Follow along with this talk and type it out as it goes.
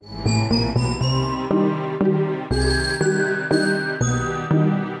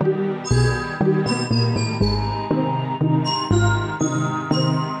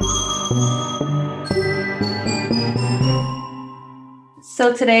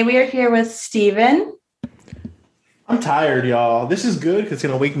So today we are here with Steven. I'm tired, y'all. This is good because it's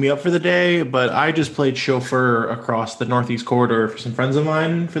going to wake me up for the day, but I just played chauffeur across the Northeast Corridor for some friends of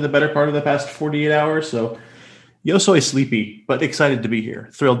mine for the better part of the past 48 hours. So, yo soy sleepy, but excited to be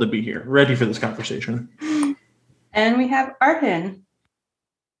here. Thrilled to be here. Ready for this conversation. And we have Arhin.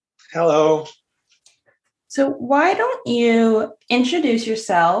 Hello. So why don't you introduce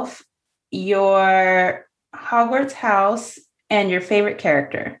yourself, your Hogwarts house, and your favorite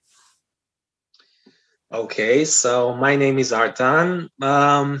character? Okay, so my name is Artan.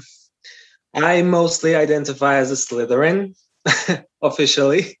 I mostly identify as a Slytherin,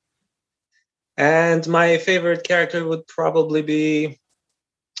 officially. And my favorite character would probably be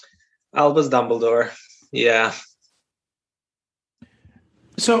Albus Dumbledore. Yeah.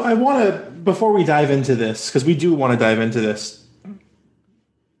 So I want to, before we dive into this, because we do want to dive into this,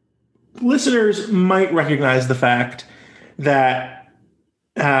 listeners might recognize the fact that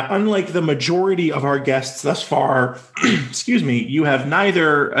unlike the majority of our guests thus far, excuse me, you have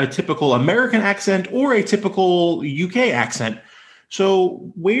neither a typical American accent or a typical UK accent.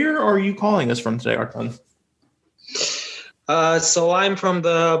 So where are you calling us from today, Artan? So I'm from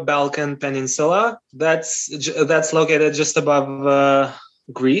the Balkan Peninsula. That's located just above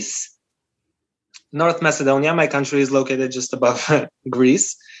Greece. North Macedonia, my country, is located just above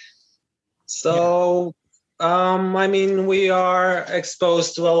Greece. So, we are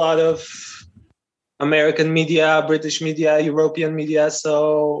exposed to a lot of American media, British media, European media.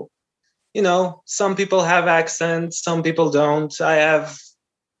 So, some people have accents, some people don't. I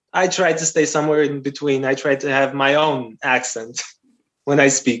try to stay somewhere in between. I try to have my own accent when I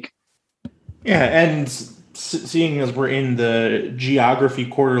speak. Yeah, and seeing as we're in the geography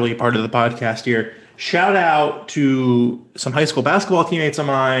quarterly part of the podcast here, shout out to some high school basketball teammates of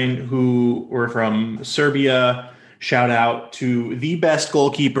mine who were from Serbia. Shout out to the best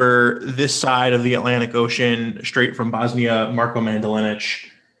goalkeeper this side of the Atlantic Ocean, straight from Bosnia, Marko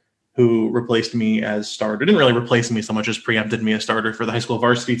Mandalinic, who replaced me as starter. Didn't really replace me so much as preempted me as starter for the high school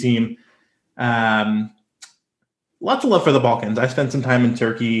varsity team. Lots of love for the Balkans. I spent some time in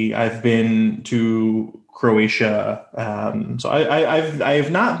Turkey. I've been to Croatia. So I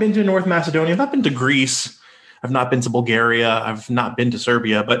have not been to North Macedonia. I've not been to Greece. I've not been to Bulgaria. I've not been to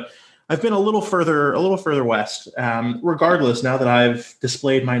Serbia, but I've been a little further west. Regardless, now that I've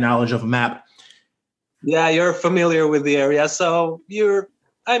displayed my knowledge of a map. Yeah, you're familiar with the area, so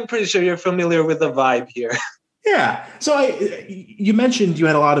I'm pretty sure you're familiar with the vibe here. Yeah. So you mentioned you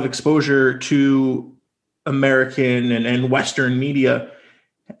had a lot of exposure to American and Western media.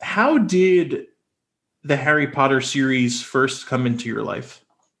 How did the Harry Potter series first come into your life?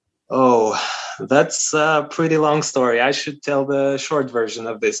 Oh, that's a pretty long story. I should tell the short version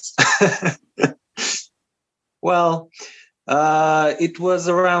of this. Well, it was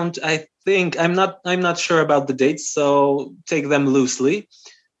around, I think, I'm not sure about the dates, so take them loosely.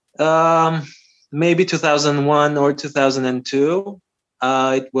 Maybe 2001 or 2002.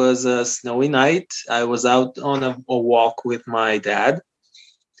 It was a snowy night. I was out on a walk with my dad.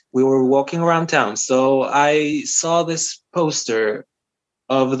 We were walking around town. So I saw this poster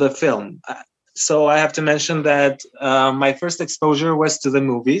of the film. So I have to mention that my first exposure was to the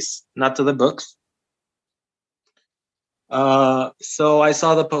movies, not to the books. So I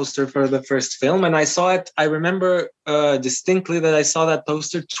saw the poster for the first film, and I remember distinctly that I saw that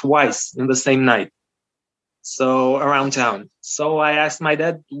poster twice in the same night. So around town. So I asked my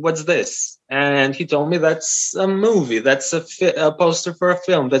dad, "What's this?" And he told me that's a movie. That's a poster for a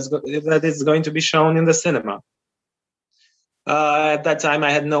film that is going to be shown in the cinema. At that time, I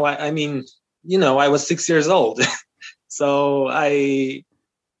had I was 6 years old, so I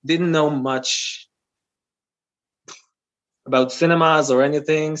didn't know much about cinemas or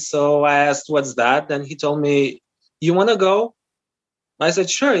anything. So I asked, "What's that?" And he told me, "You want to go?" I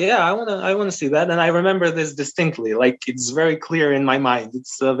said, "Sure, yeah, I want to see that." And I remember this distinctly, like it's very clear in my mind.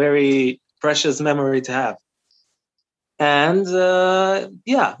 It's a very precious memory to have. And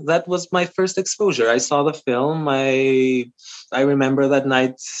that was my first exposure. I saw the film. I remember that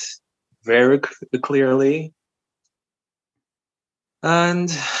night very clearly,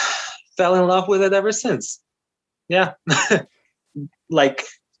 and fell in love with it ever since. Yeah, like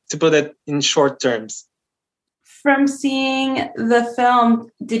to put it in short terms. From seeing the film,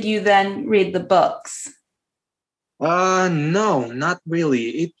 did you then read the books? No, not really.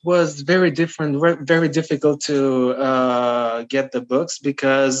 It was very different, very difficult to get the books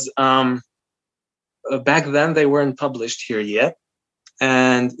because back then they weren't published here yet.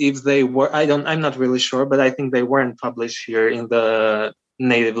 And if they were, I'm not really sure, but I think they weren't published here in the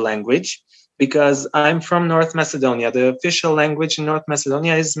native language. because I'm from North Macedonia. The official language in North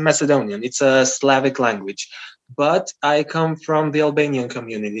Macedonia is Macedonian. It's a Slavic language. But I come from the Albanian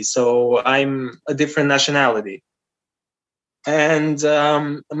community, so I'm a different nationality. And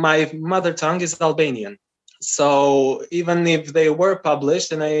my mother tongue is Albanian. So even if they were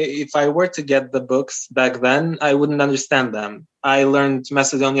published, and if I were to get the books back then, I wouldn't understand them. I learned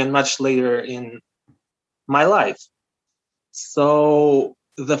Macedonian much later in my life. So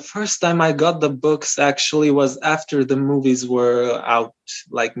the first time I got the books actually was after the movies were out,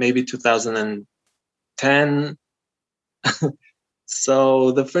 like maybe 2010.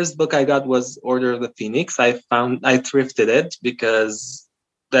 So the first book I got was Order of the Phoenix. I thrifted it because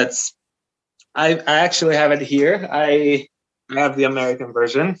I actually have it here. I have the American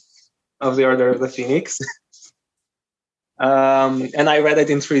version of the Order of the Phoenix. And I read it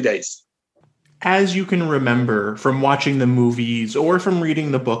in 3 days. As you can remember from watching the movies or from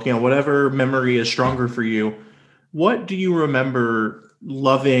reading the book, whatever memory is stronger for you, what do you remember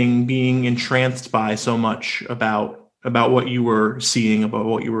loving, being entranced by so much about what you were seeing, about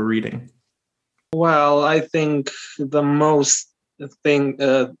what you were reading? Well, I think the thing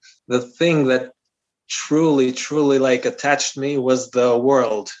that truly like attached me was the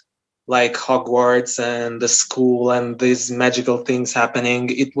world, like Hogwarts and the school and these magical things happening.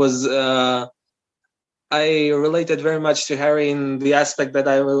 It was I related very much to Harry in the aspect that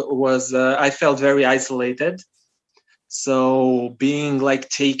I felt very isolated. So being like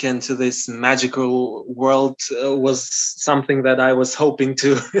taken to this magical world was something that I was hoping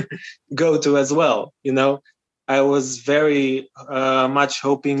to go to as well. I was very much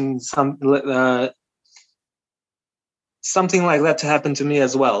hoping something like that to happen to me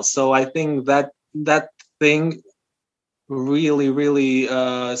as well. So I think that thing really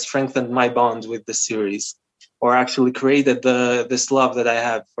strengthened my bond with the series, or actually created this love that I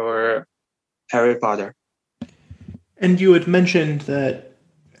have for Harry Potter. And you had mentioned that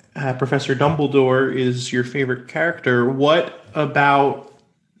Professor Dumbledore is your favorite character. What about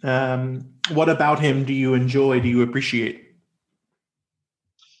him do you enjoy? Do you appreciate?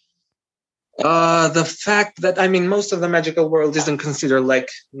 The fact that, most of the magical world isn't considered like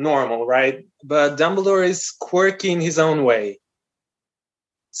normal, right? But Dumbledore is quirky in his own way.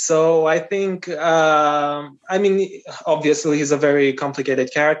 So I think, obviously he's a very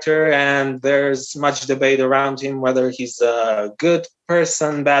complicated character, and there's much debate around him, whether he's a good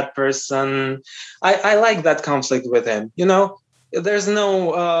person, bad person. I like that conflict with him. There's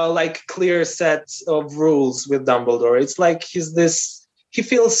no clear set of rules with Dumbledore. It's like he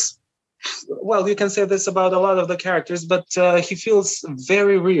feels, well, you can say this about a lot of the characters, but he feels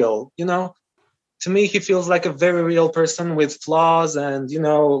very real, To me, he feels like a very real person with flaws and,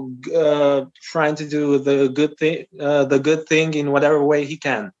 trying to do the good thing in whatever way he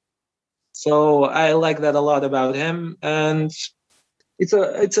can. So I like that a lot about him. And it's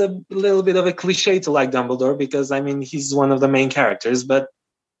a little bit of a cliche to like Dumbledore because, he's one of the main characters, but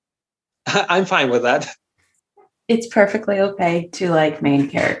I'm fine with that. It's perfectly okay to like main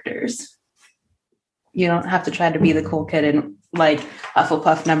characters. You don't have to try to be the cool kid in like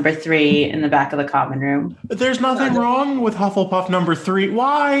Hufflepuff number 3 in the back of the common room. There's nothing wrong with Hufflepuff number 3.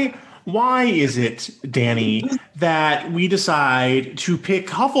 Why is it, Danny, that we decide to pick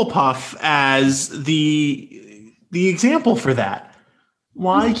Hufflepuff as the example for that?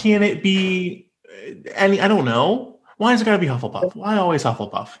 Why can't it be any? I don't know. Why has it got to be Hufflepuff? Why always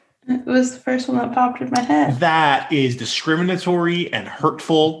Hufflepuff? It was the first one that popped in my head. That is discriminatory and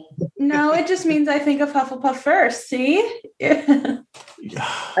hurtful. No, it just means I think of Hufflepuff first. See? I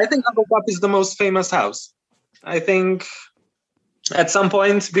think Hufflepuff is the most famous house. I think at some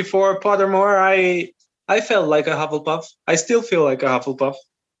point before Pottermore, I felt like a Hufflepuff. I still feel like a Hufflepuff.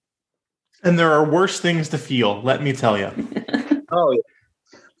 And there are worse things to feel, let me tell you. Oh, yeah.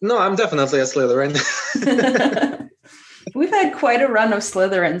 No, I'm definitely a Slytherin. We've had quite a run of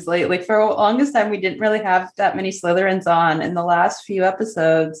Slytherins lately. For the longest time, we didn't really have that many Slytherins on. In the last few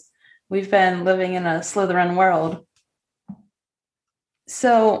episodes, we've been living in a Slytherin world.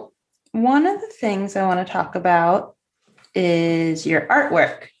 So one of the things I want to talk about is your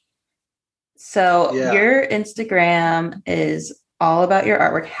artwork. So your Instagram is all about your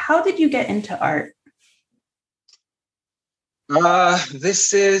artwork. How did you get into art?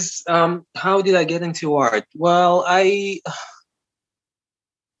 This is how did I get into art? Well,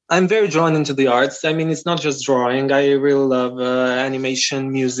 I'm very drawn into the arts. It's not just drawing. I really love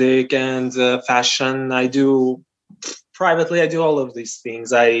animation, music, and fashion. Privately, I do all of these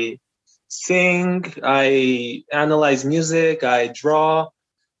things. I sing, I analyze music, I draw.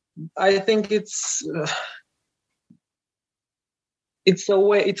 I think it's a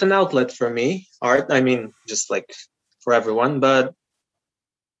way, it's an outlet for me, art. I mean, just like for everyone, but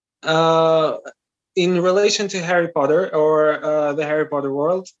in relation to Harry Potter or the Harry Potter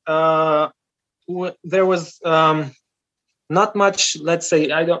world, there was not much. Let's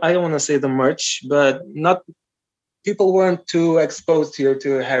say I don't want to say the merch, but not people weren't too exposed here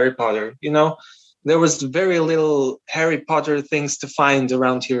to Harry Potter. You know, there was very little Harry Potter things to find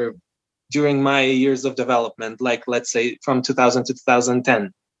around here during my years of development, like let's say from 2000 to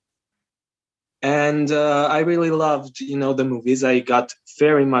 2010. And I really loved, the movies. I got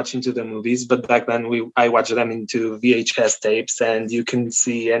very much into the movies, but back then I watched them into VHS tapes, and you can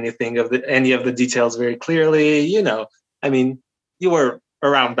see any of the details very clearly. I mean, you were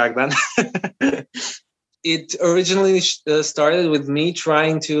around back then. It originally started with me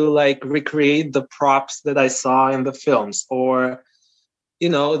trying to like recreate the props that I saw in the films, or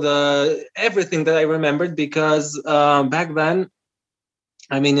everything that I remembered, because back then,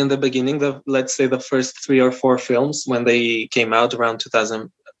 I mean, in the beginning, let's say the first 3 or 4 films when they came out around 2000,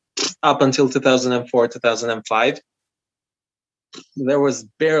 up until 2004, 2005, there was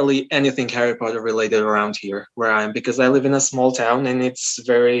barely anything Harry Potter related around here where I am, because I live in a small town and it's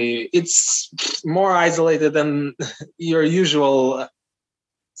more isolated than your usual.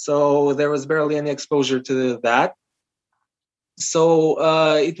 So there was barely any exposure to that.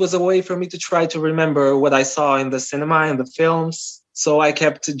 So it was a way for me to try to remember what I saw in the cinema and the films. So I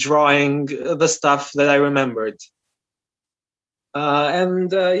kept drawing the stuff that I remembered.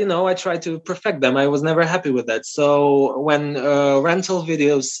 I tried to perfect them. I was never happy with that. So when a rental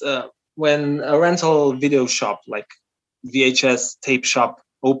video shop, like VHS tape shop,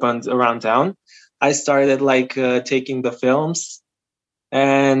 opened around town, I started taking the films.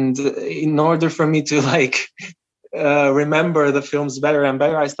 And in order for me to remember the films better and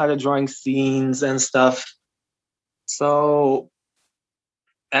better, I started drawing scenes and stuff.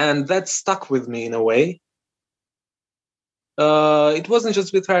 And that stuck with me in a way. It wasn't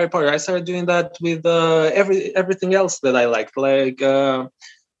just with Harry Potter. I started doing that with everything else that I liked.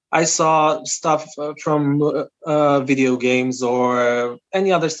 I saw stuff from video games or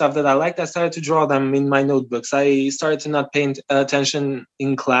any other stuff that I liked. I started to draw them in my notebooks. I started to not pay attention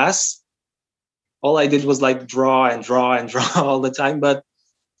in class. All I did was draw and draw and draw all the time. But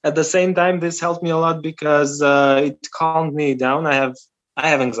at the same time, this helped me a lot because it calmed me down. I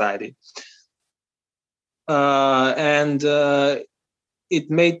have anxiety. And it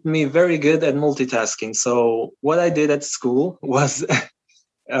made me very good at multitasking. So what I did at school was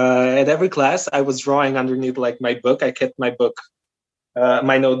at every class, I was drawing underneath my book. I kept my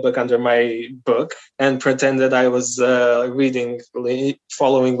notebook under my book and pretended I was reading,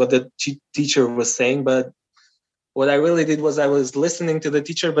 following what the teacher was saying. But what I really did was I was listening to the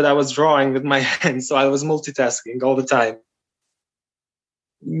teacher, but I was drawing with my hands. So I was multitasking all the time.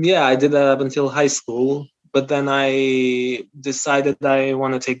 Yeah, I did that up until high school. But then I decided I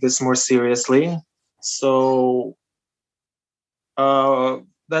want to take this more seriously. So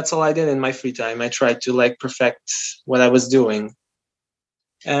that's all I did in my free time. I tried to perfect what I was doing.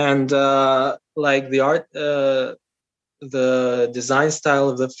 And the art, the design style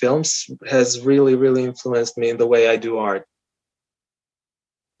of the films has really, really influenced me in the way I do art.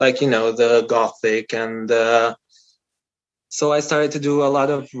 The Gothic and... So I started to do a lot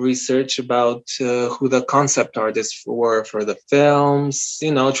of research about who the concept artists were for the films,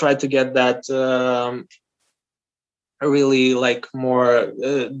 tried to get that really more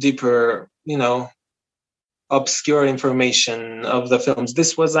deeper, obscure information of the films.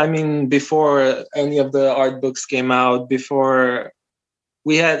 This was, before any of the art books came out, before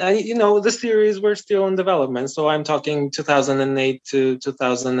we had, the series were still in development. So I'm talking 2008 to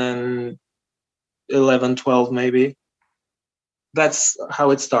 2011, 12 maybe. That's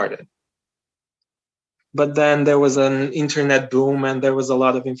how it started. But then there was an internet boom and there was a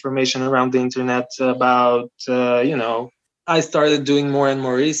lot of information around the internet about, I started doing more and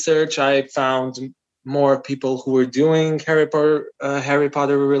more research. I found more people who were doing Harry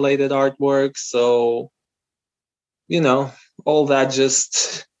Potter related artwork. So, all that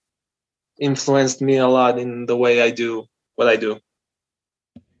just influenced me a lot in the way I do what I do.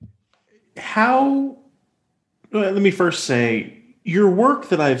 Let me first say, your work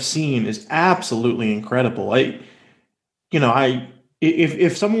that I've seen is absolutely incredible.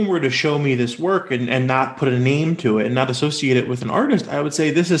 If someone were to show me this work and not put a name to it and not associate it with an artist, I would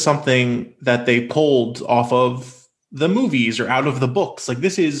say this is something that they pulled off of the movies or out of the books.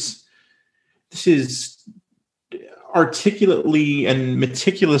 This is articulately and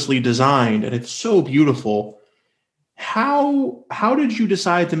meticulously designed, and it's so beautiful. How did you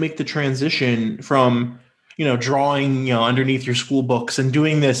decide to make the transition from drawing, underneath your school books and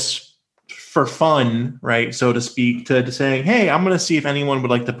doing this for fun, right, so to speak, to saying, hey, I'm going to see if anyone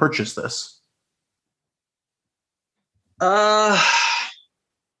would like to purchase this?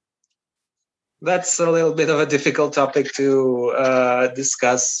 That's a little bit of a difficult topic to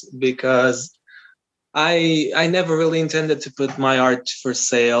discuss, because I never really intended to put my art for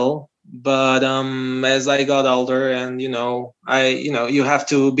sale. But as I got older, and you have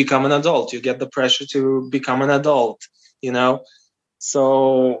to become an adult. You get the pressure to become an adult,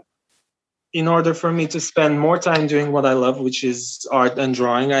 So in order for me to spend more time doing what I love, which is art and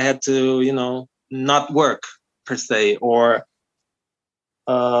drawing, I had to, not work per se, or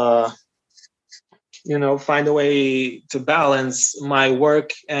find a way to balance my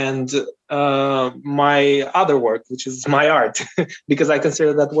work and my other work, which is my art, because I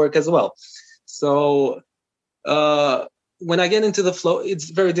consider that work as well. So when I get into the flow, it's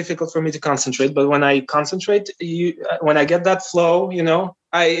very difficult for me to concentrate. But when I concentrate, when I get that flow,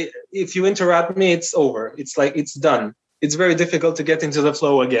 if you interrupt me, it's over. It's like it's done. It's very difficult to get into the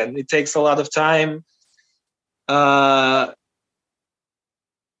flow again. It takes a lot of time.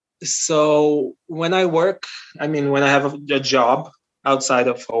 So when I work, when I have a job outside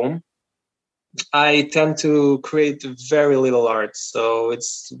of home, I tend to create very little art. So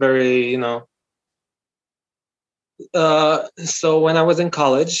it's very, so when I was in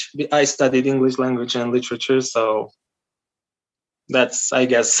college, I studied English language and literature. So that's, I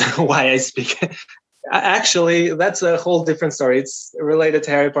guess, why I speak. Actually, that's a whole different story. It's related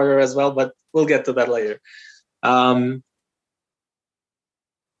to Harry Potter as well, but we'll get to that later.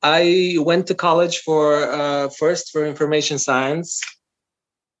 I went to college first for information science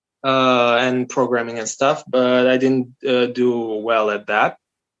and programming and stuff, but I didn't do well at that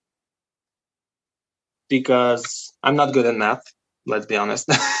because I'm not good at math, let's be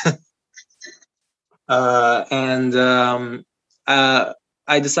honest. I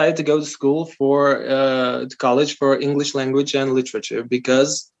decided to go to college for English language and literature,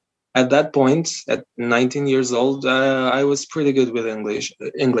 because at that point, at 19 years old, I was pretty good with English.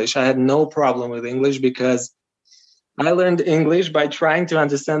 I had no problem with English because I learned English by trying to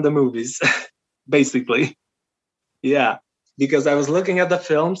understand the movies, basically. Yeah, because I was looking at the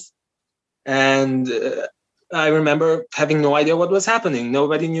films, and I remember having no idea what was happening.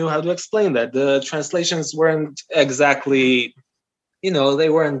 Nobody knew how to explain that. The translations weren't exactly, they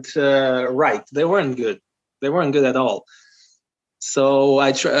weren't right. They weren't good. They weren't good at all. So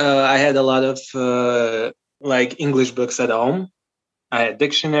I had a lot of English books at home. I had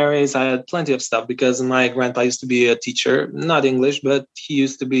dictionaries. I had plenty of stuff because my grandpa used to be a teacher, not English, but he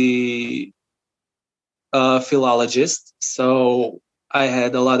used to be a philologist. So I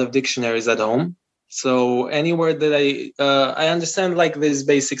had a lot of dictionaries at home. So any word that I understand these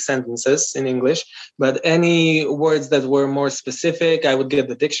basic sentences in English, but any words that were more specific, I would get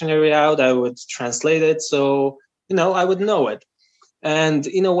the dictionary out. I would translate it. So, I would know it. And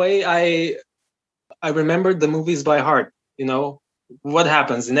in a way, I remembered the movies by heart, what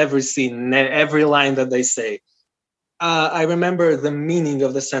happens in every scene, every line that they say. I remember the meaning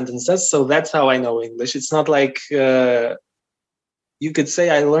of the sentences, so that's how I know English. It's not like you could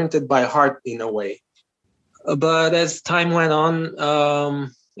say I learned it by heart in a way. But as time went on,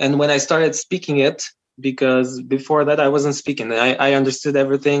 and when I started speaking it, because before that I wasn't speaking. I understood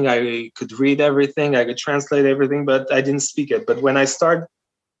everything. I could read everything. I could translate everything, but I didn't speak it. But when I started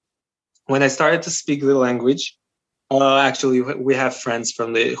to speak the language, actually we have friends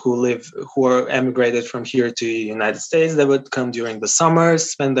who are emigrated from here to the United States. They would come during the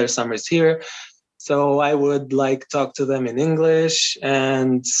summers, spend their summers here. So I would talk to them in English,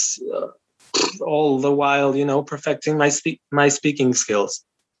 and all the while, perfecting my speaking skills.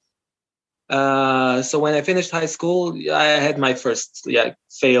 So when I finished high school, I had my first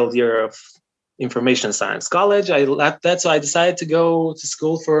failed year of information science college. I left that, so I decided to go to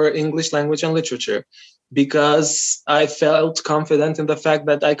school for English language and literature, because I felt confident in the fact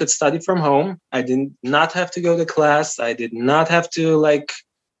that I could study from home. I did not have to go to class. I did not have to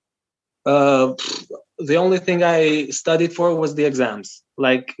the only thing I studied for was the exams.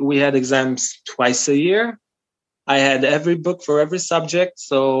 We had exams twice a year. I had every book for every subject.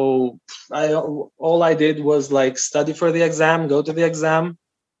 So all I did was study for the exam, go to the exam,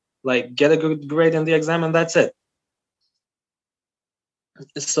 get a good grade in the exam, and that's it.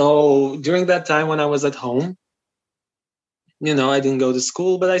 So during that time when I was at home, I didn't go to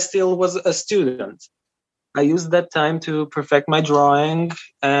school, but I still was a student. I used that time to perfect my drawing,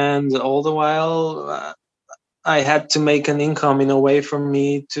 and all the while I had to make an income in a way for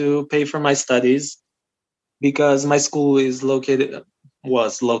me to pay for my studies, because my school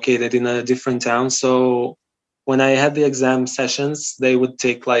was located in a different town. So when I had the exam sessions, they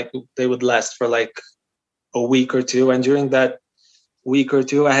would last for like a week or two. And during that week or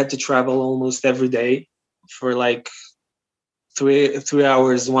two, I had to travel almost every day for like 3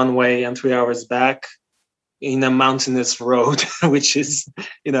 hours one way and 3 hours back in a mountainous road, which is,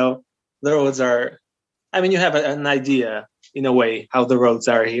 the roads are, you have an idea in a way how the roads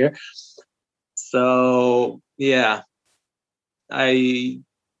are here. So yeah,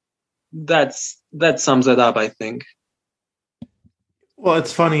 that sums it up, I think. Well,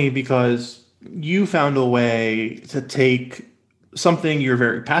 it's funny because you found a way to take something you're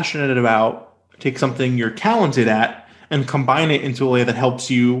very passionate about, take something you're talented at, and combine it into a way that helps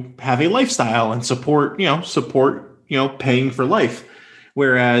you have a lifestyle and support paying for life.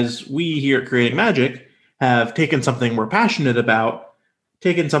 Whereas we here at Creating Magic have taken something we're passionate about,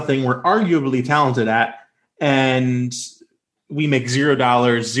 taken something we're arguably talented at, and we make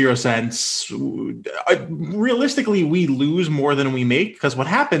 $0, 0 cents. Realistically, we lose more than we make, because what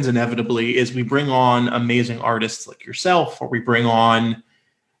happens inevitably is we bring on amazing artists like yourself, or we bring on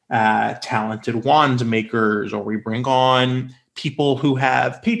talented wand makers, or we bring on people who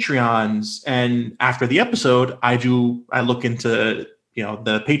have Patreons. And after the episode, I look into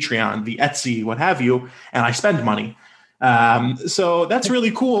the Patreon, the Etsy, what have you, and I spend money. So that's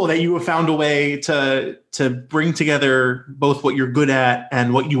really cool that you have found a way to bring together both what you're good at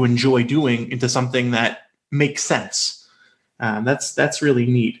and what you enjoy doing into something that makes sense. That's really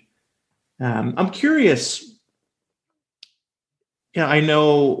neat. I'm curious. Yeah, I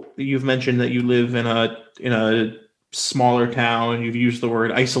know you've mentioned that you live in a smaller town. You've used the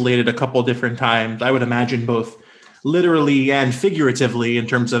word isolated a couple different times. I would imagine both literally and figuratively in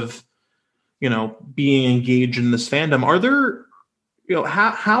terms of being engaged in this fandom. Are there,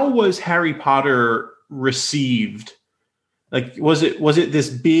 how was Harry Potter received? Like, was it this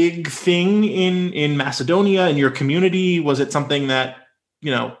big thing in Macedonia, in your community? Was it something that,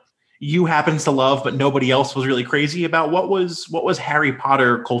 you happen to love, but nobody else was really crazy about? What was Harry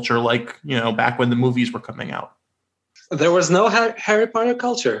Potter culture like, back when the movies were coming out? There was no Harry Potter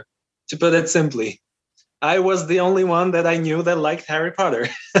culture, to put it simply. I was the only one that I knew that liked Harry Potter.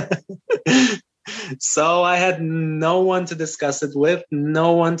 So I had no one to discuss it with,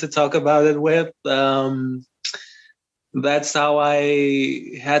 no one to talk about it with. That's how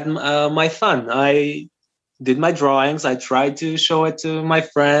I had my fun. I did my drawings. I tried to show it to my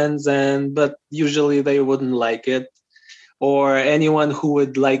friends, but usually they wouldn't like it. Or anyone who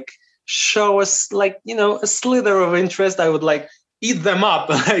would show us a slither of interest, I would eat them up,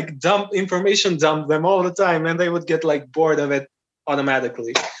 dump them all the time, and they would get bored of it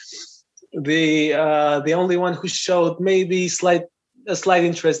automatically. The only one who showed maybe a slight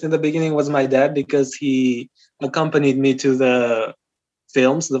interest in the beginning was my dad, because he accompanied me to the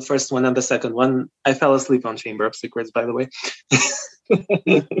films, the first one and the second one. I fell asleep on Chamber of Secrets, by the way,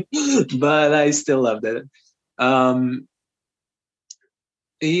 but I still loved it.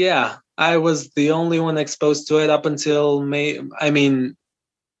 Yeah, I was the only one exposed to it up until May.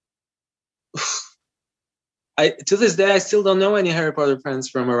 To this day, I still don't know any Harry Potter fans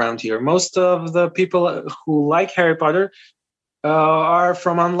from around here. Most of the people who like Harry Potter are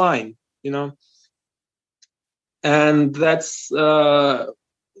from online, and that's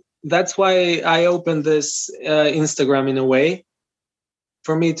why I opened this Instagram in a way,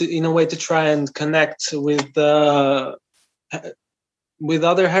 for me to try and connect with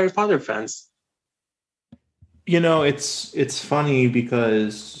other Harry Potter fans. It's funny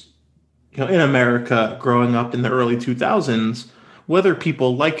because in America, growing up in the early 2000s, whether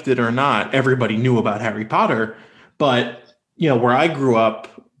people liked it or not, everybody knew about Harry Potter. But where I grew up,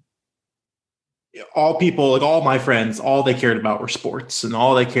 all people, all my friends, all they cared about were sports, and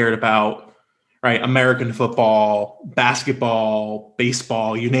all they cared about, right, American football, basketball,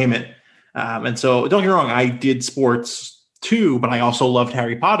 baseball, you name it. And so don't get me wrong, I did sports too, but I also loved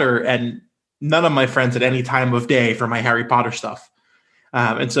Harry Potter, and none of my friends at any time of day for my Harry Potter stuff.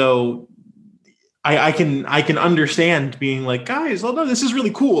 And so I can understand being like, guys, oh no, this is really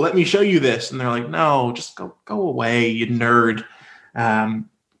cool, let me show you this. And they're like, no, just go away, you nerd.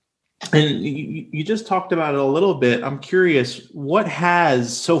 And you just talked about it a little bit. I'm curious, what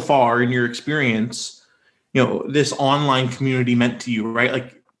has so far in your experience, this online community meant to you,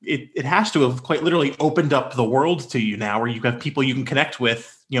 right? It has to have quite literally opened up the world to you now, where you have people you can connect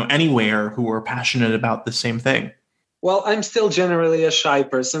with, anywhere, who are passionate about the same thing. Well, I'm still generally a shy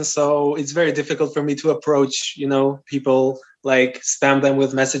person, so it's very difficult for me to approach, people, spam them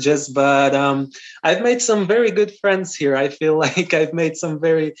with messages. But I've made some very good friends here. I feel like I've made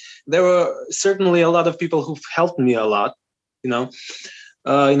there were certainly a lot of people who've helped me a lot,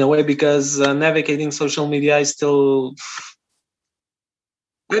 in a way, because navigating social media is still...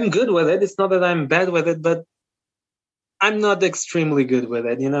 I'm good with it. It's not that I'm bad with it, but I'm not extremely good with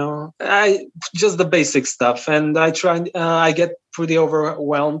it, I just the basic stuff, and I get pretty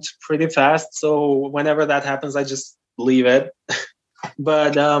overwhelmed pretty fast. So whenever that happens, I just leave it.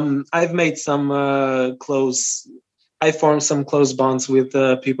 But I've made some I formed some close bonds with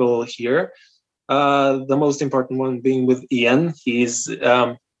people here. The most important one being with Ian. He's,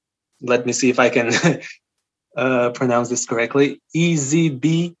 let me see if I can pronounce this correctly,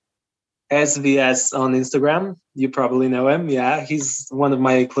 EZB SVS on Instagram. You probably know him. Yeah, he's one of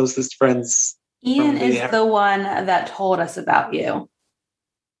my closest friends. Ian is the one that told us about you.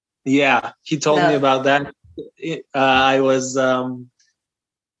 Yeah, he told me about that. I was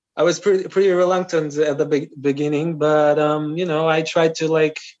pretty reluctant at the beginning, but I tried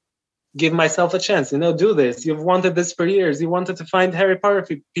to give myself a chance. Do this. You've wanted this for years. You wanted to find Harry Potter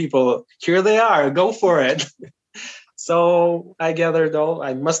people. Here they are. Go for it. So I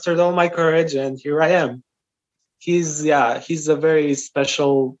mustered all my courage, and here I am. He's a very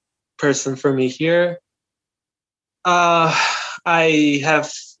special person for me here. I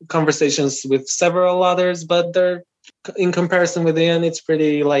have conversations with several others, but they're, in comparison with Ian, it's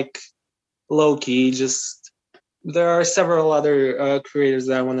pretty low key. Just there are several other creators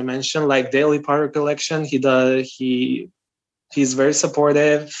that I want to mention, like Daily Potter Collection. He's very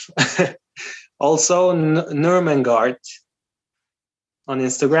supportive. Also, Nurmengard on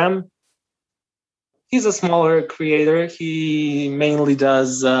Instagram. He's a smaller creator. He mainly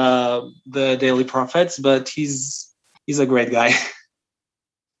does the Daily Prophets, but he's a great guy.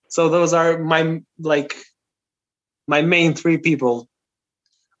 So those are my main three people.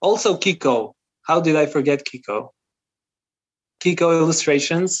 Also Kiko. How did I forget Kiko? Kiko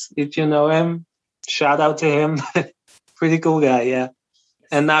Illustrations, if you know him, shout out to him. Pretty cool guy, yeah.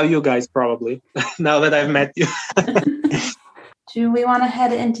 And now you guys probably, now that I've met you. Do we want to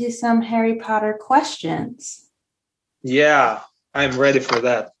head into some Harry Potter questions? Yeah, I'm ready for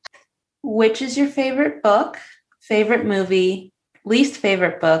that. Which is your favorite book, favorite movie, least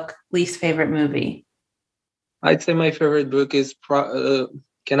favorite book, least favorite movie? I'd say my favorite book is,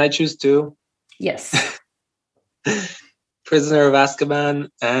 can I choose two? Yes. Prisoner of Azkaban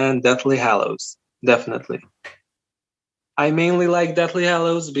and Deathly Hallows, definitely. I mainly like Deathly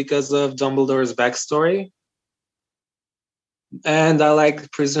Hallows because of Dumbledore's backstory. And I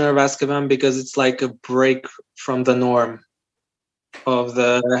like Prisoner of Azkaban because it's like a break from the norm of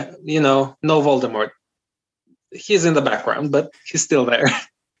the, no Voldemort. He's in the background, but he's still there.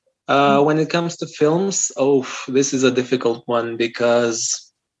 When it comes to films, this is a difficult one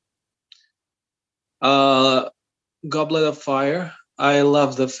because Goblet of Fire, I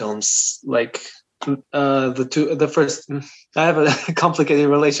love the films. The first, I have a complicated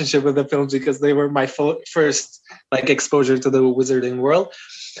relationship with the films because they were my first exposure to the wizarding world.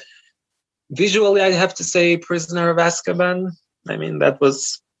 Visually, I'd have to say Prisoner of Azkaban. I mean, that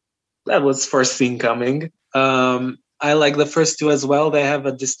was foreseen coming. I like the first two as well. They have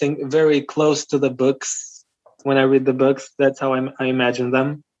a distinct, very close to the books. When I read the books, that's how I imagine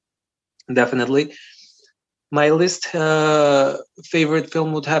them. Definitely. My least favorite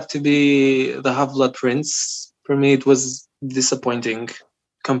film would have to be The Half-Blood Prince. For me, it was disappointing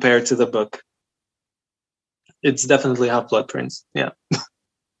compared to the book. It's definitely Half-Blood Prince, yeah.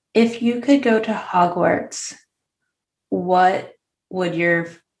 If you could go to Hogwarts, who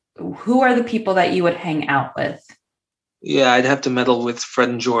are the people that you would hang out with? Yeah, I'd have to meddle with Fred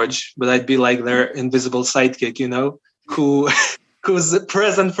and George, but I'd be like their invisible sidekick, who's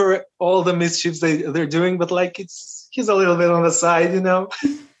present for all the mischiefs they're doing, but he's a little bit on the side,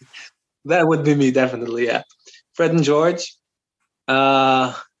 That would be me, definitely, yeah. Fred and George,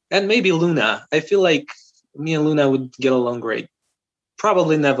 and maybe Luna. I feel like me and Luna would get along great.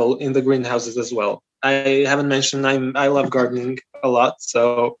 Probably Neville in the greenhouses as well. I haven't mentioned I love gardening a lot,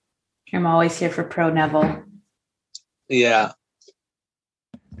 so I'm always here for pro Neville. Yeah.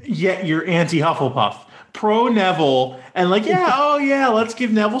 Yeah, you're anti-Hufflepuff. Pro Neville, and let's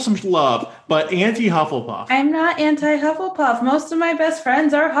give Neville some love, but anti-Hufflepuff. I'm not anti-Hufflepuff. Most of my best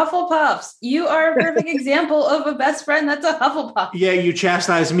friends are Hufflepuffs. You are a perfect example of a best friend that's a Hufflepuff. Yeah, you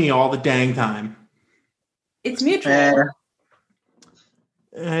chastise me all the dang time. It's mutual.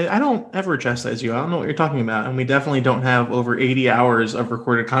 I don't ever chastise you. I don't know what you're talking about, and we definitely don't have over 80 hours of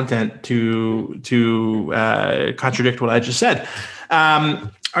recorded content to contradict what I just said.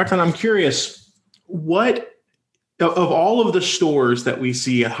 Artan, I'm curious. What of all of the stores that we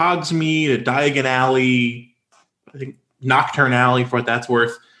see at Hogsmeade, at Diagon Alley, I think Nocturne Alley, for what that's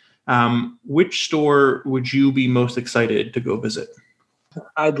worth, which store would you be most excited to go visit?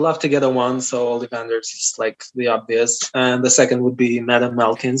 I'd love to get a wand, so Ollivanders is like the obvious. And the second would be Madame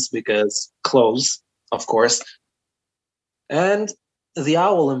Malkin's, because clothes, of course. And the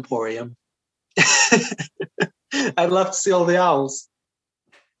Owl Emporium. I'd love to see all the owls.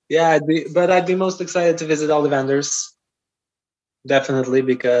 Yeah, I'd be most excited to visit Ollivanders. Definitely,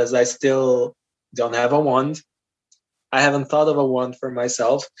 because I still don't have a wand. I haven't thought of a wand for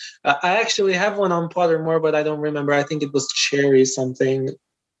myself. I actually have one on Pottermore, but I don't remember. I think it was cherry something.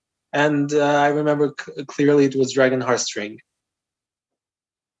 And I remember clearly it was Dragon Heartstring.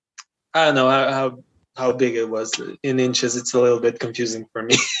 I don't know how big it was in inches. It's a little bit confusing for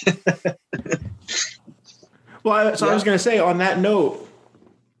me. Well, I was going to say, on that note,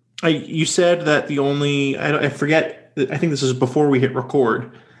 you said that the only, I forget, I think this is before we hit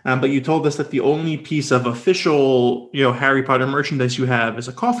record, but you told us that the only piece of official, Harry Potter merchandise you have is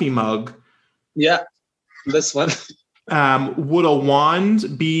a coffee mug. Yeah, this one. Would a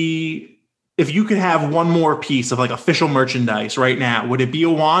wand be, if you could have one more piece of like official merchandise right now, would it be a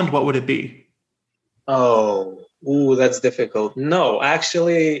wand? What would it be? Oh, that's difficult. No,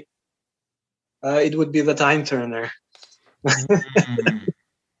 actually, it would be the Time Turner.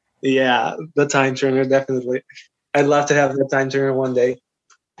 Yeah, the Time Turner, definitely. I'd love to have the Time Turner one day.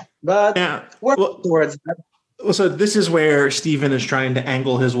 But towards that. Well, so this is where Stephen is trying to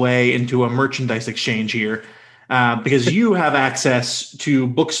angle his way into a merchandise exchange here. Because you have access to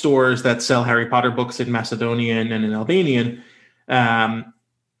bookstores that sell Harry Potter books in Macedonian and in Albanian. I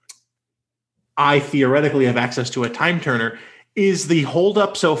theoretically have access to a Time Turner. Is the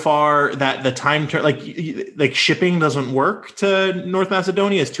holdup so far that the Time Turner, like shipping doesn't work to North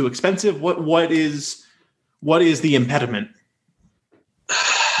Macedonia? Is too expensive? What is the impediment?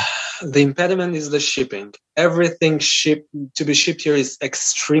 The impediment is the shipping. Everything to be shipped here is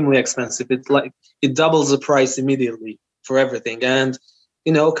extremely expensive. It doubles the price immediately for everything. And,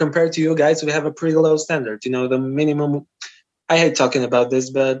 compared to you guys, we have a pretty low standard. The minimum, I hate talking about this,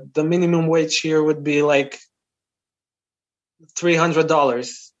 but the minimum wage here would be like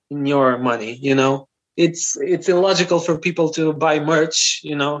 $300 in your money. It's illogical for people to buy merch,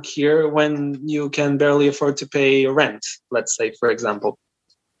 here when you can barely afford to pay rent, let's say, for example.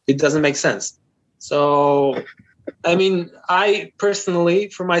 It doesn't make sense. So, I mean, I personally,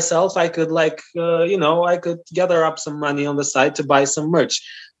 for myself, I could I could gather up some money on the side to buy some merch.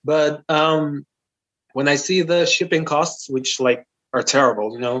 But when I see the shipping costs, which are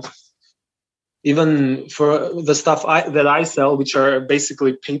terrible, even for the stuff that I sell, which are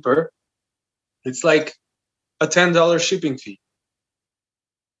basically paper, it's like a $10 shipping fee.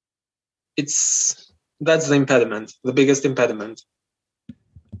 That's the impediment, the biggest impediment.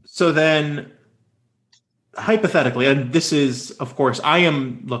 So then, hypothetically, and this is, of course, I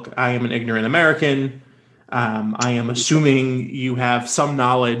am an ignorant American. I am assuming you have some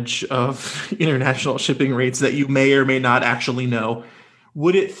knowledge of international shipping rates that you may or may not actually know.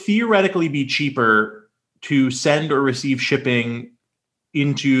 Would it theoretically be cheaper to send or receive shipping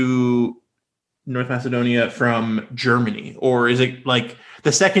into North Macedonia from Germany? Or is it like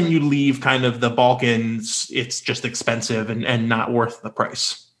the second you leave kind of the Balkans, it's just expensive and not worth the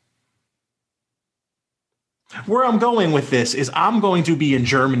price? Where I'm going with this is I'm going to be in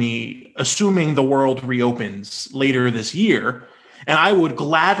Germany, assuming the world reopens later this year, and I would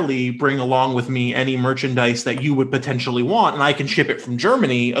gladly bring along with me any merchandise that you would potentially want, and I can ship it from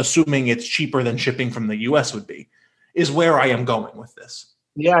Germany, assuming it's cheaper than shipping from the US would be, is where I am going with this.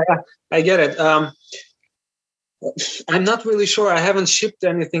 Yeah, I get it. I'm not really sure. I haven't shipped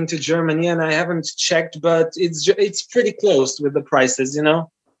anything to Germany, and I haven't checked, but it's pretty close with the prices,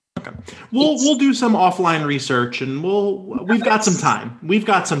 Okay. We'll do some offline research, and we've got some time.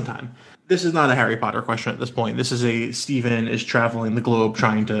 This is not a Harry Potter question at this point. This is Stephen is traveling the globe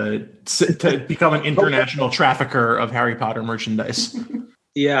trying to become an international trafficker of Harry Potter merchandise.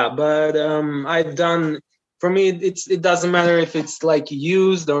 Yeah, but I've done. For me, it doesn't matter if it's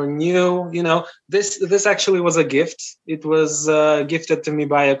used or new. This actually was a gift. It was gifted to me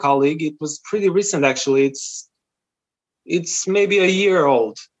by a colleague. It was pretty recent, actually. It's maybe a year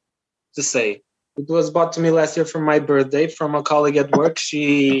old. To say, it was bought to me last year for my birthday from a colleague at work.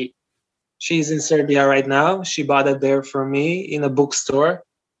 She's in Serbia right now. She bought it there for me in a bookstore.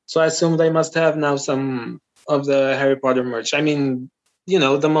 So I assume they must have now some of the Harry Potter merch. I mean,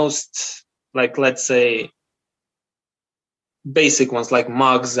 the most let's say basic ones like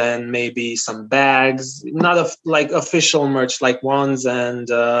mugs and maybe some bags, not official merch like wands and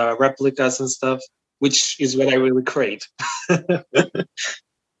replicas and stuff, which is what I really crave.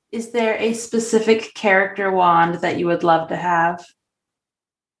 Is there a specific character wand that you would love to have?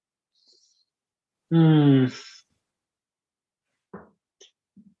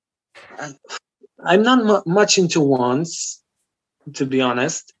 I'm not much into wands, to be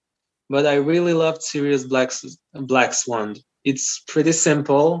honest, but I really loved Sirius Black's wand. It's pretty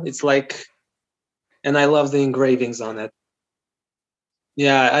simple. It's like, and I love the engravings on it.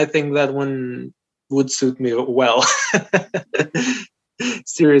 Yeah, I think that one would suit me well.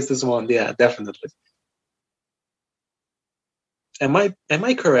 Sirius wand, yeah, definitely. Am I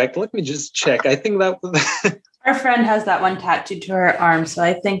correct? Let me just check. I think that our friend has that one tattooed to her arm, so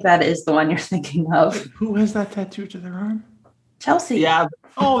I think that is the one you're thinking of. Who has that tattooed to their arm? Chelsea. Yeah.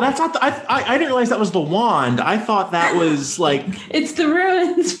 Oh, that's not. I didn't realize that was the wand. I thought that was like it's the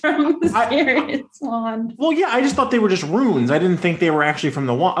runes from the Sirius wand. Well, yeah, I just thought they were just runes. I didn't think they were actually from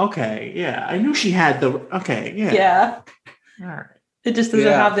the wand. Okay, yeah, I knew she had the. Okay, yeah. Yeah. All right. It just doesn't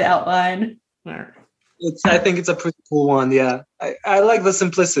have the outline. All right. I think it's a pretty cool one. Yeah, I like the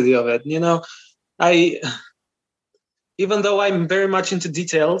simplicity of it. You know, even though I'm very much into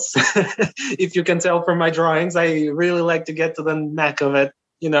details, if you can tell from my drawings, I really like to get to the knack of it,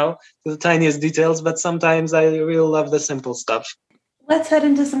 you know, to the tiniest details, but sometimes I really love the simple stuff. Let's head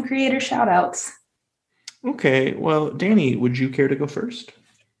into some creator shout outs. Okay, well, Danny, would you care to go first?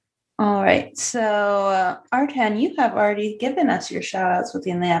 All right, so Artan, you have already given us your shout outs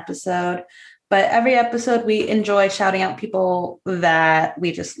within the episode, but every episode we enjoy shouting out people that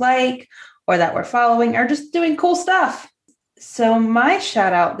we just like or that we're following or just doing cool stuff. So my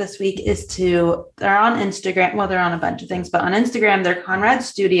shout out this week is they're on Instagram. Well, they're on a bunch of things, but on Instagram, they're Conrad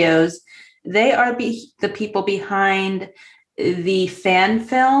Studios. They are the people behind the fan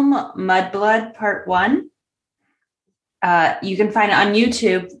film Mudblood Part 1. You can find it on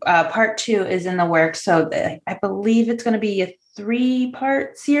YouTube. Part 2 is in the works. So I believe it's going to be a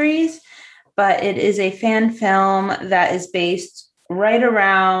 3-part series, but it is a fan film that is based right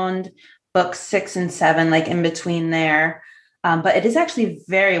around books 6 and 7, like in between there. But it is actually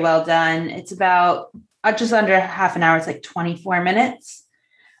very well done. It's about just under half an hour. It's like 24 minutes.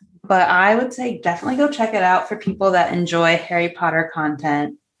 But I would say definitely go check it out for people that enjoy Harry Potter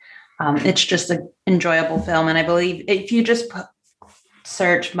content. It's just an enjoyable film. And I believe if you just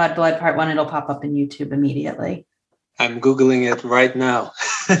search Mudblood Part 1, it'll pop up in YouTube immediately. I'm Googling it right now.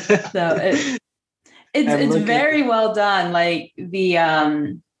 So it's very well done. Like the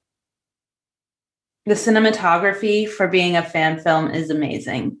cinematography for being a fan film is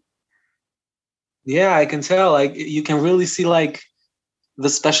amazing. Yeah, I can tell. Like you can really see like the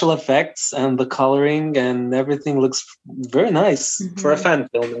special effects and the coloring and everything looks very nice for a fan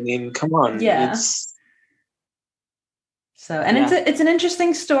film. I mean, come on. Yeah. It's an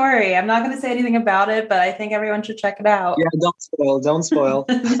interesting story. I'm not going to say anything about it, but I think everyone should check it out. Yeah, don't spoil.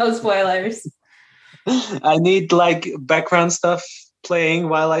 No spoilers. I need like background stuff playing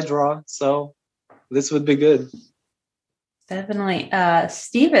while I draw, so this would be good. Definitely.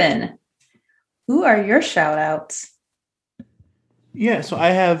 Stephen, who are your shout outs? Yeah, so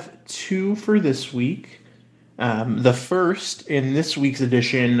I have 2 for this week. The first in this week's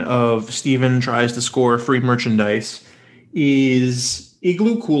edition of Stephen Tries to Score Free Merchandise is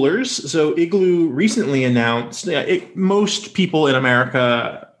Igloo Coolers. So Igloo recently announced, most people in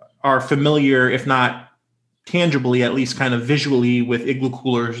America are familiar, if not tangibly, at least kind of visually, with Igloo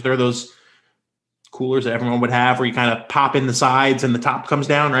Coolers. They're those coolers that everyone would have where you kind of pop in the sides and the top comes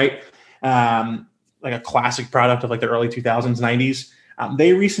down, right? Like a classic product of like the early 2000s, 90s.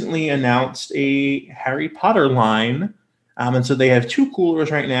 They recently announced a Harry Potter line. And so they have 2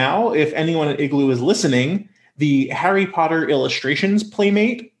 coolers right now. If anyone at Igloo is listening, the Harry Potter Illustrations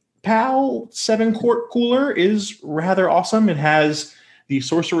Playmate Pal 7-quart cooler is rather awesome. It has the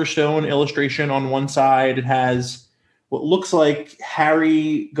Sorcerer's Stone illustration on one side. It has what looks like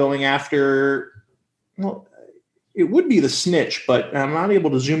Harry going after... Well, it would be the Snitch, but I'm not able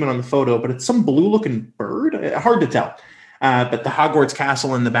to zoom in on the photo, but it's some blue-looking bird. Hard to tell. But the Hogwarts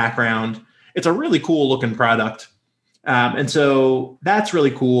castle in the background. It's a really cool-looking product. And so that's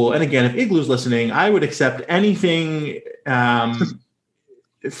really cool. And again, if Igloo's listening, I would accept anything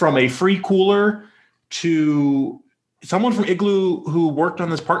from a free cooler to someone from Igloo who worked on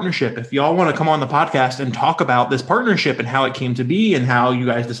this partnership. If y'all want to come on the podcast and talk about this partnership and how it came to be and how you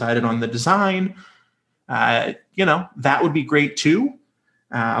guys decided on the design, that would be great too.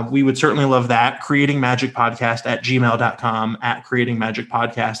 We would certainly love that. creatingmagicpodcast@gmail.com,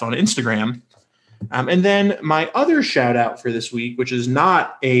 @creatingmagicpodcast on Instagram. And then my other shout out for this week, which is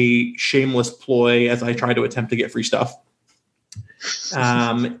not a shameless ploy as I try to attempt to get free stuff,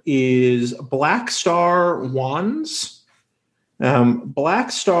 is Black Star Wands.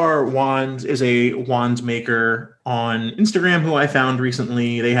 Black Star Wands is a wands maker on Instagram who I found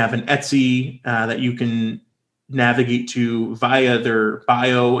recently. They have an Etsy that you can navigate to via their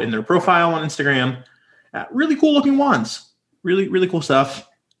bio in their profile on Instagram. Really cool looking wands. Really, really cool stuff.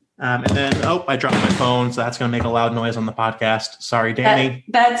 And then, I dropped my phone, so that's going to make a loud noise on the podcast. Sorry, Danny.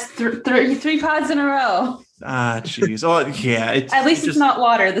 That's three pods in a row. Jeez. Oh, yeah. At least it's not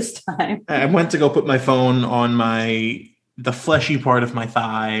water this time. I went to go put my phone on the fleshy part of my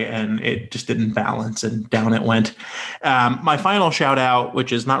thigh, and it just didn't balance, and down it went. My final shout out,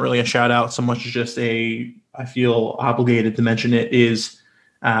 which is not really a shout out so much as just I feel obligated to mention it, is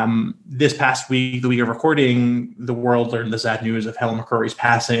this past week, the week of recording, the world learned the sad news of Helen McCrory's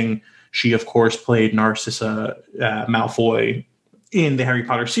passing. She, of course, played Narcissa Malfoy in the Harry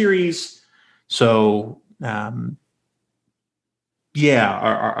Potter series. So, our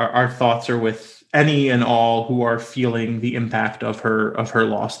thoughts are with any and all who are feeling the impact of her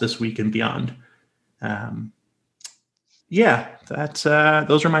loss this week and beyond. That's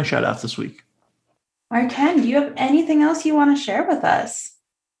those are my shout outs this week. Martin, do you have anything else you want to share with us?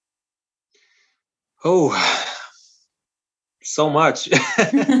 Oh, so much.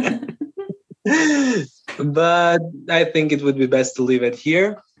 But I think it would be best to leave it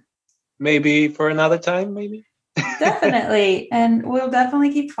here. Maybe for another time, maybe. Definitely. And we'll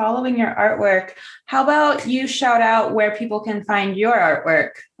definitely keep following your artwork. How about you shout out where people can find your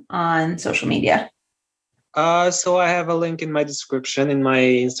artwork on social media? So I have a link in my description in my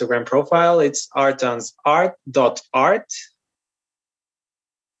Instagram profile. It's artansart.art.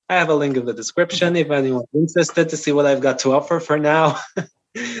 I have a link in the description if anyone's interested to see what I've got to offer for now.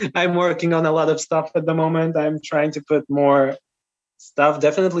 I'm working on a lot of stuff at the moment. I'm trying to put more stuff,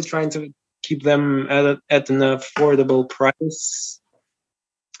 definitely trying to keep them at an affordable price.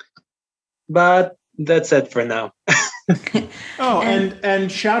 But that's it for now.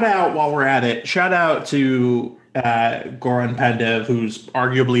 And shout out while we're at it. Shout out to Goran Pandev, who's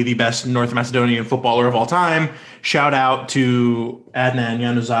arguably the best North Macedonian footballer of all time. Shout out to Adnan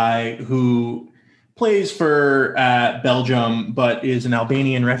Januzaj, who plays for Belgium, but is an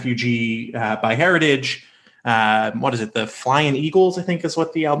Albanian refugee by heritage. What is it? The Flying Eagles, I think is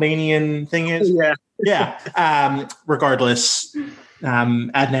what the Albanian thing is. Yeah. Regardless,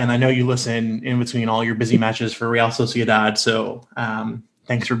 Adnan, I know you listen in between all your busy matches for Real Sociedad, so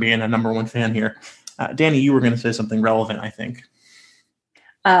thanks for being a number one fan here. Danny, you were going to say something relevant, I think.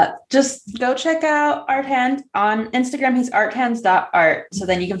 Just go check out Arthand on Instagram. He's arthands.art. So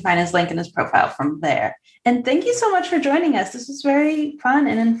then you can find his link in his profile from there. And thank you so much for joining us. This was very fun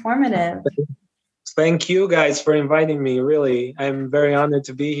and informative. Thank you guys for inviting me. Really, I'm very honored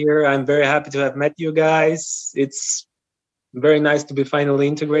to be here. I'm very happy to have met you guys. It's very nice to be finally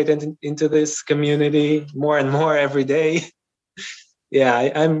integrated into this community more and more every day. Yeah,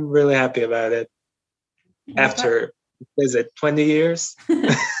 I'm really happy about it. After, is it 20 years?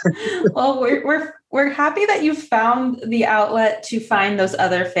 Well, we're happy that you found the outlet to find those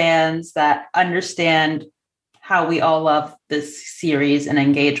other fans that understand how we all love this series and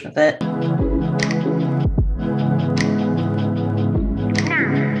engage with it. Before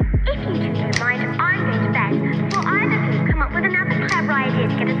either of you come up with another clever idea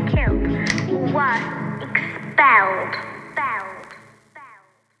to get us killed, or worse, expelled.